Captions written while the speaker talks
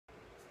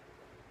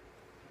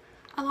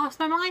I lost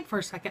my mind for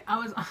a second. I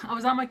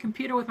was on my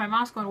computer with my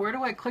mouse going, where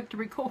do I click to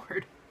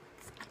record?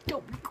 I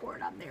don't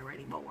record on there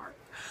anymore.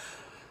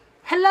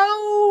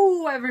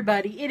 Hello,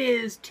 everybody. It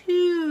is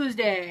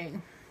Tuesday.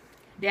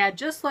 Dad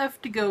just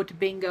left to go to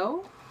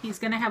bingo. He's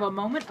going to have a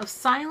moment of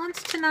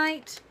silence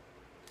tonight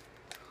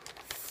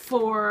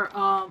for,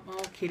 oh,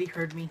 Kitty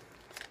heard me.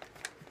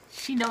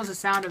 She knows the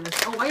sound of this.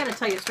 Oh, I got to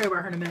tell you a story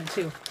about her in a minute,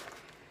 too.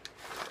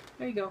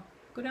 There you go.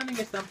 Go down and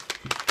get some.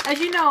 As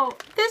you know,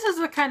 this is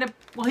the kind of,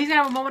 well, he's going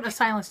to have a moment of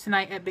silence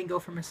tonight at bingo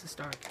for Mrs.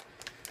 Stark.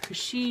 Because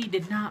she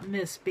did not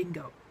miss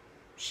bingo.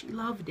 She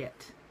loved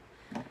it.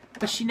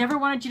 But she never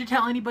wanted you to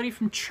tell anybody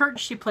from church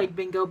she played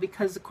bingo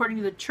because according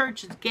to the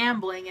church, it's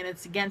gambling and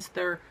it's against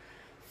their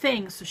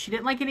thing. So she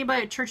didn't like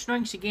anybody at church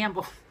knowing she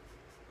gambled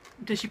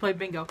until she played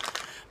bingo.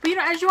 But you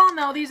know, as you all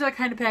know, these are the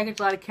kind of package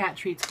a lot of cat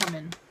treats come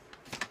in.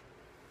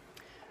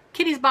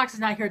 Kitty's box is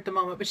not here at the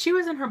moment, but she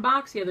was in her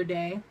box the other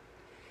day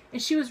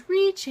and she was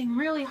reaching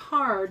really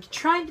hard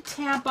trying to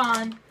tap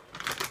on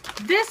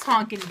this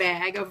honking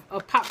bag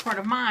of popcorn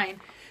of mine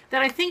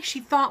that I think she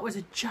thought was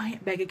a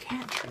giant bag of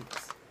cat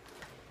treats.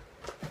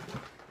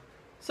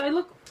 So I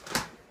look,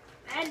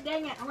 and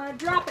dang it, I'm going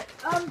to drop it.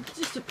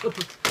 Just a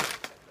poo-poo.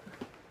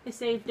 I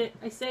saved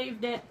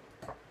it.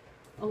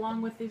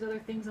 Along with these other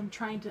things, I'm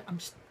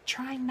just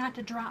trying not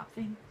to drop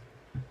things.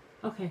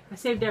 Okay, I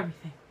saved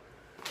everything.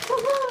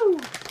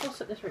 Woohoo! We'll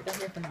set this right down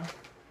here for now.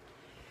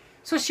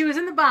 So she was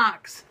in the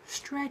box,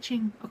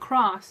 stretching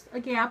across a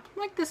gap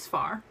like this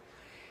far.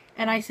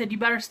 And I said, you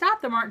better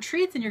stop, them aren't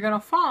treats and you're going to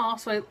fall.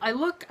 So I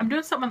look, I'm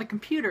doing something on the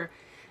computer.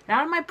 And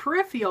out of my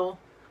peripheral,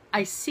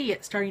 I see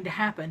it starting to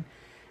happen.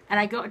 And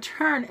I go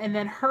turn, and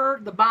then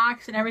the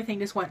box and everything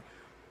just went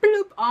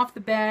bloop off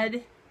the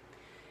bed.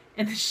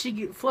 And then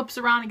she flips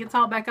around and gets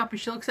all back up, and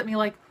she looks at me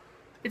like,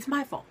 it's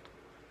my fault.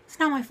 It's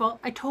not my fault.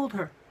 I told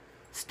her,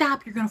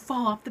 stop, you're going to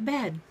fall off the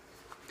bed.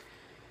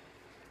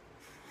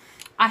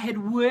 I had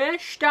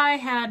wished I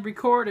had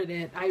recorded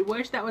it. I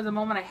wish that was the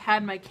moment I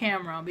had my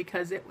camera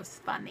because it was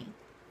funny.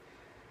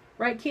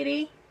 Right,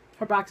 Kitty?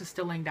 Her box is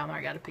still laying down there.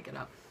 I got to pick it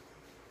up.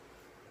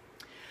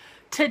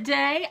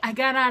 Today, I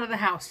got out of the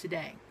house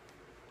today.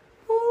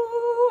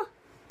 Ooh,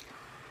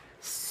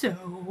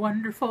 so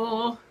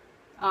wonderful.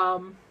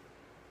 A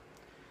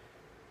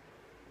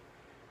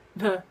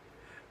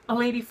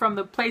lady from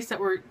the place that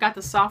we got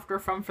the software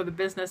from for the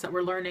business that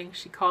we're learning,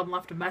 she called and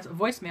left a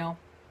voicemail.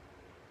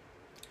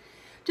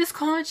 Just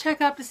calling to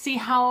check up to see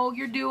how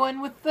you're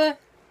doing with the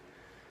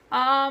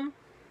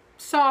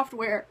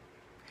software.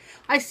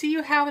 I see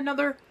you have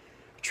another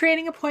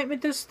training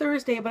appointment this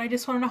Thursday, but I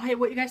just want to know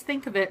what you guys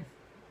think of it.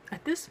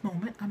 At this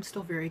moment, I'm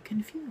still very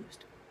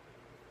confused.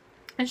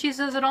 And she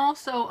says it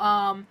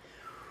also,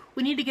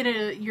 we need to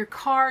get your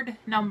card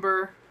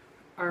number,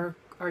 our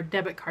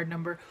debit card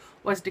number,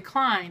 was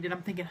declined. And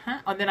I'm thinking, huh?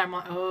 And then I'm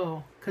like,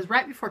 oh. Because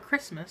right before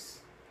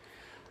Christmas,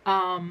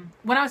 when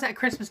I was at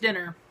Christmas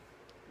dinner,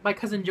 my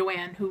cousin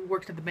Joanne, who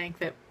worked at the bank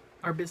that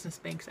our business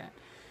bank's at,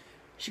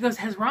 she goes,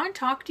 has Ron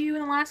talked to you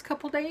in the last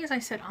couple days? I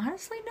said,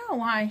 honestly, no.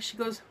 Why? She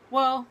goes,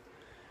 well,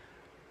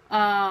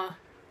 the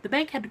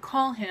bank had to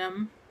call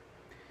him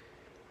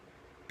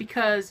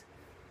because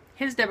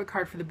his debit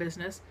card for the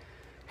business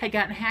had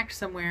gotten hacked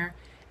somewhere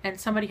and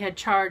somebody had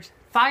charged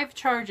 5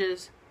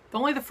 charges.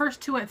 Only the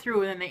first 2 went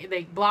through and then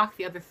they blocked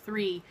the other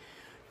 3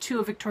 to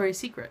a Victoria's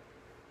Secret.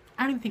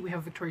 I don't even think we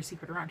have a Victoria's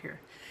Secret around here.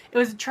 It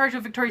was a charge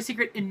of Victoria's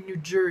Secret in New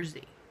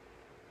Jersey.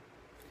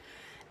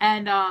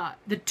 And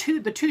the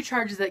two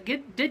charges that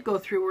did go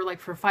through were like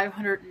for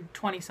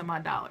 $520 some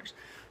odd.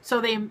 So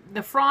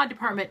the fraud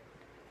department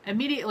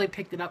immediately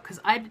picked it up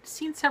because I'd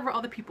seen several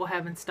other people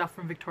having stuff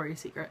from Victoria's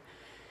Secret.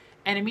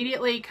 And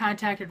immediately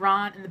contacted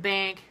Ron and the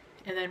bank,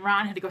 and then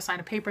Ron had to go sign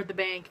a paper at the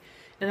bank,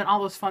 and then all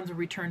those funds were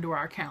returned to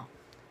our account.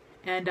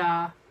 And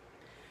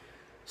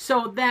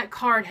so that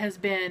card has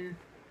been,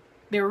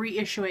 they're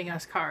reissuing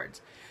us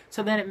cards.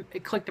 So then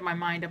it clicked in my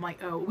mind. I'm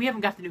like, oh, we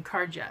haven't got the new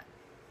card yet.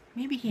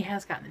 Maybe he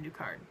has gotten the new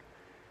card.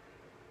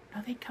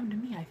 No, they'd come to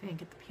me, I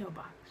think, at the P.O.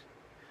 box.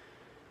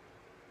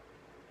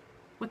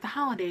 With the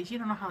holidays, you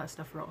don't know how that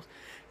stuff rolls.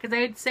 Because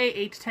they'd say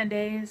 8 to 10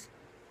 days.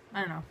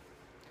 I don't know.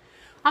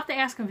 I'll have to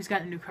ask him if he's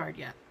gotten a new card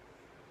yet.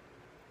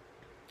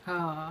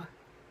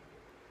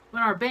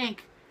 When our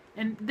bank,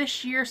 and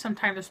this year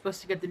sometime they're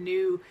supposed to get the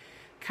new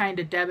kind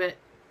of debit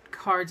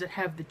cards that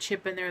have the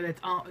chip in there. It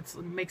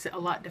makes it a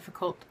lot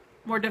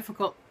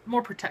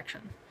more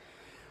protection.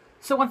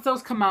 So once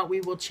those come out, we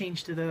will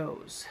change to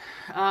those.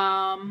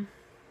 But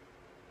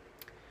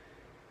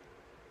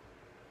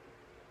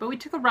we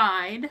took a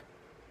ride.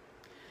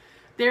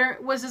 There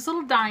was this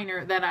little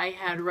diner that I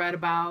had read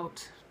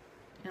about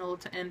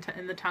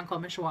in the town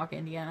called Mishawaka,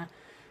 Indiana.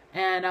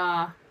 And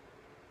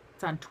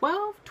it's on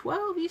 12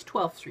 East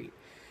 12th Street.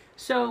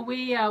 So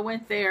we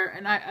went there,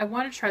 and I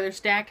wanted to try their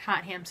stacked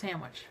hot ham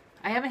sandwich.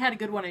 I haven't had a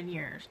good one in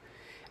years.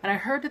 And I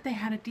heard that they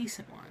had a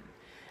decent one.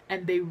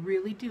 And they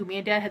really do. Me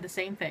and Dad had the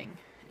same thing.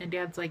 And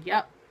Dad's like,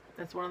 yep,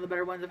 that's one of the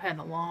better ones I've had in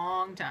a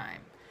long time.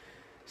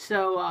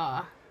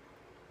 So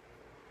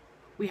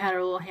we had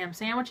our little ham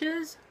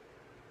sandwiches.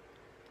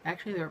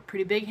 Actually, they were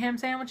pretty big ham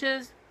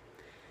sandwiches.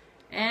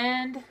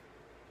 And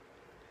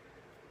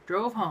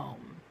drove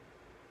home.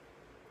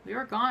 We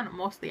were gone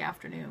most of the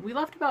afternoon. We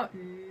left about,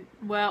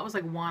 well, it was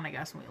like 1, I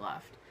guess, when we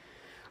left.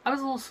 I was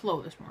a little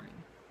slow this morning.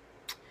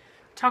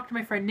 Talked to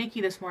my friend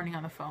Nikki this morning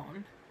on the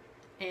phone.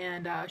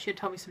 And she had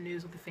told me some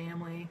news with the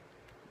family.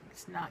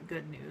 It's not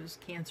good news.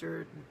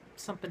 Cancer,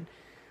 something.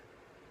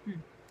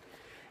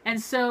 And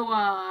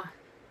so,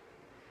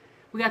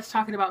 we got to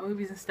talking about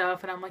movies and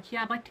stuff. And I'm like,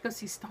 yeah, I'd like to go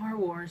see Star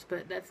Wars,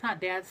 but that's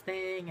not Dad's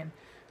thing. And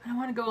I don't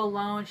want to go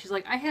alone. She's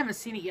like, I haven't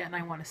seen it yet and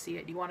I want to see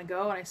it. Do you want to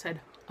go? And I said,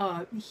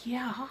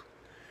 yeah.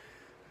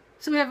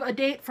 So we have a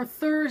date for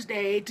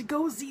Thursday to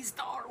go see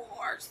Star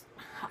Wars.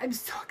 I'm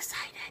so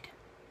excited.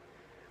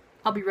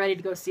 I'll be ready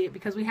to go see it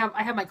because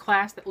I have my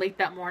class late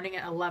that morning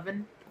at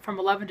 11. From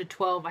 11 to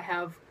 12, we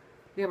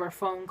have our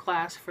phone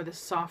class for this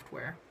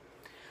software.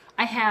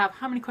 I have,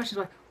 how many questions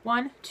do I have?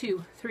 1,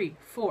 2, 3,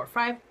 4,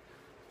 5,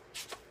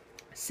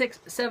 6,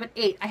 7,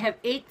 8. I have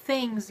 8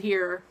 things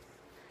here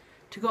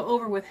to go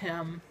over with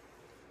him.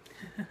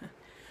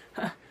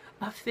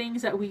 Of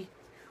things that we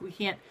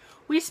can't.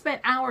 We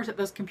spent hours at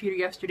this computer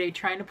yesterday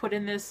trying to put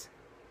in this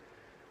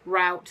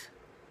route.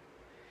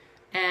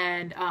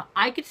 And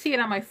I could see it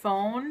on my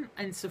phone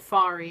in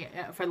Safari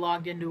if I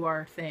logged into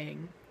our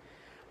thing.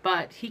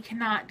 But he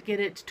cannot get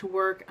it to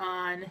work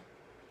on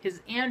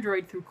his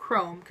Android through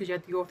Chrome, because you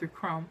have to go through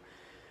Chrome.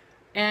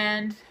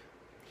 And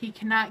he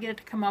cannot get it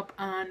to come up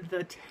on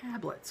the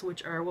tablets,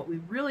 which are what we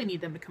really need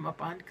them to come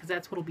up on, because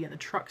that's what will be in the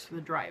trucks for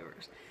the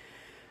drivers.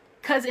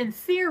 Because in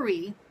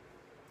theory,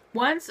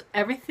 once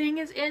everything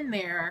is in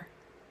there,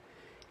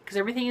 because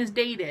everything is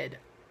dated,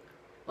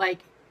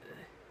 like,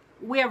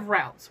 we have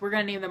routes. We're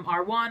going to name them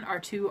R1,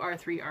 R2,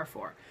 R3,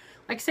 R4.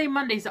 Like, say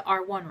Monday's the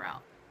R1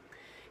 route.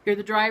 You're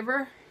the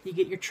driver, you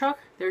get your truck,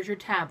 there's your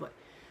tablet.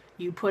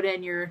 You put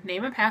in your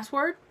name and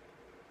password,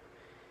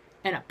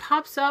 and it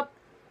pops up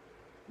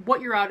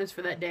what your route is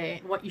for that day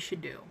and what you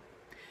should do.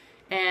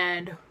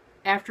 And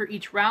after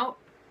each route,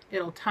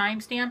 it'll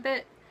timestamp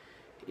it.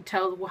 It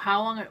tells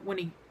how long, when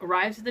he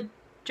arrives at the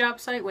job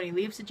site, when he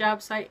leaves the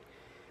job site.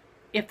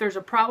 If there's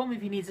a problem,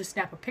 if he needs to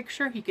snap a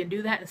picture, he can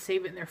do that and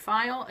save it in their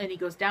file. And he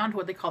goes down to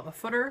what they call the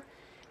footer.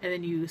 And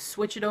then you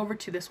switch it over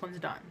to this one's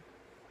done.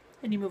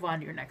 And you move on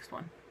to your next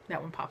one.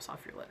 That one pops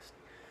off your list.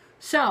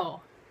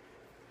 So,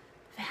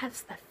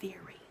 that's the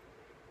theory.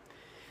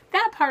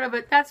 That part of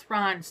it, that's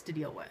Ron's to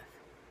deal with.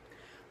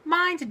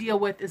 Mine to deal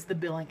with is the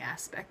billing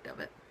aspect of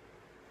it.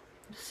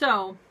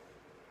 So,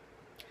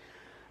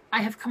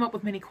 I have come up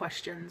with many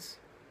questions.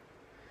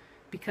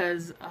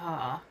 Because,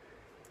 I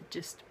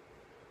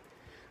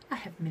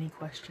have many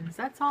questions,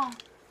 that's all.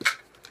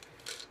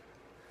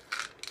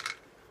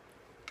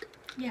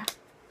 Yeah.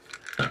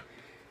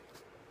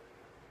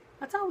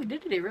 That's all we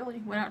did today,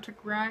 really. Went out,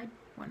 took a ride.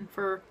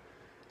 It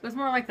was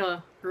more like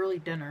a early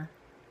dinner.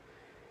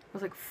 It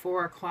was like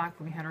 4 o'clock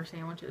when we had our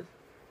sandwiches.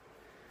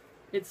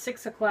 It's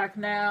 6 o'clock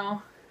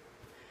now.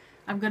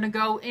 I'm going to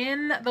go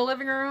in the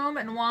living room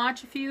and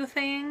watch a few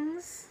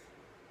things.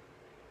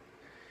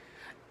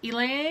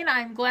 Elaine,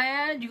 I'm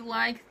glad you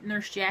like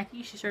Nurse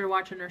Jackie. She started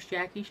watching Nurse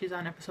Jackie. She's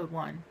on episode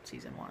 1,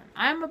 season 1.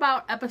 I'm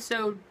about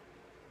episode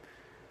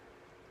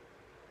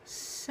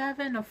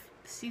 7 of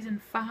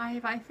season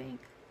 5, I think.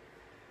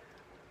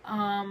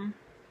 I'm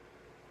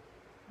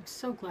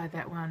so glad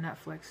that went on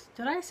Netflix.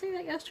 Did I say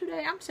that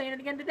yesterday? I'm saying it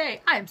again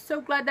today. I am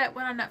so glad that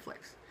went on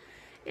Netflix.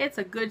 It's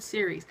a good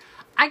series.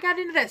 I got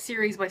into that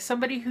series by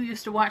somebody who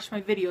used to watch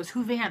my videos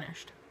who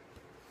vanished.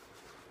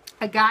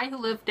 A guy who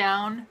lived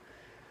down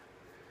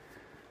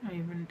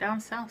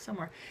south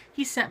somewhere.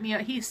 He sent me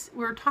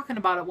we were talking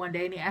about it one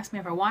day and he asked me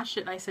if I watched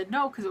it and I said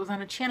no because it was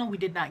on a channel we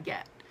did not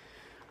get.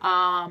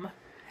 I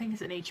think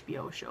it's an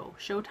HBO show.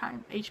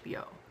 Showtime?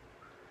 HBO.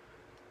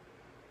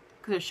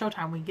 Because it's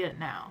Showtime, we get it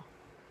now.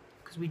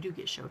 Because we do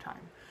get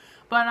Showtime.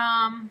 But,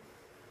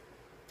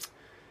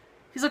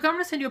 he's like, I'm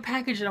going to send you a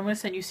package and I'm going to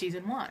send you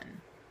season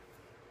 1.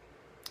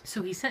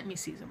 So he sent me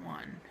season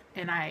 1.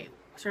 And I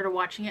started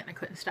watching it and I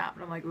couldn't stop.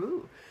 And I'm like,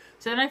 ooh.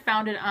 So then I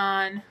found it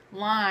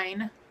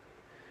online.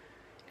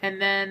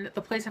 And then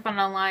the place I found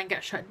it online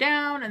got shut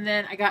down. And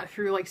then I got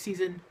through like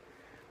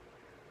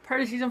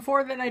part of season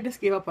 4. Then I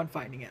just gave up on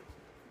finding it.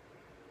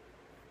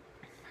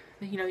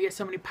 You know, you get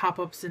so many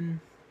pop-ups and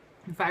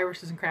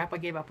viruses and crap. I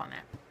gave up on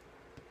that.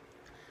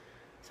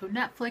 So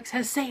Netflix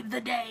has saved the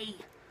day.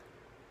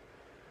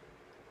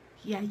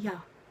 Yeah.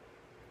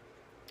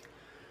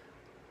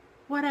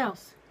 What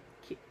else?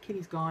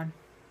 Kitty's gone.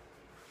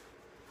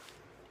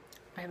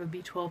 I have a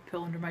B12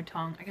 pill under my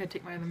tongue. I gotta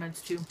take my other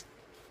meds too.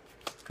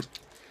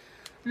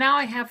 Now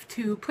I have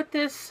to put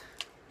this,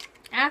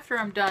 after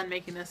I'm done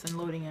making this and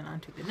loading it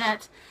onto the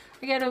net,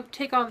 I gotta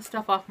take all the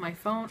stuff off my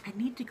phone. I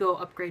need to go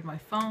upgrade my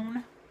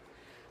phone.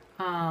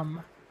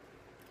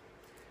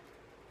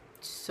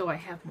 So I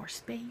have more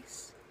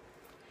space.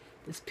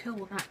 This pill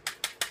will not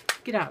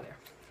get out of there.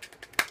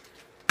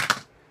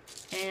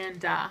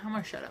 And I'm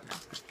going to shut up now.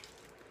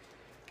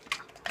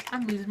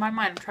 I'm losing my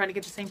mind. I'm trying to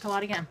get the same pill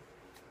out again.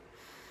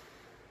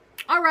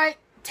 Alright,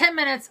 10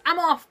 minutes. I'm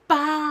off.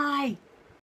 Bye.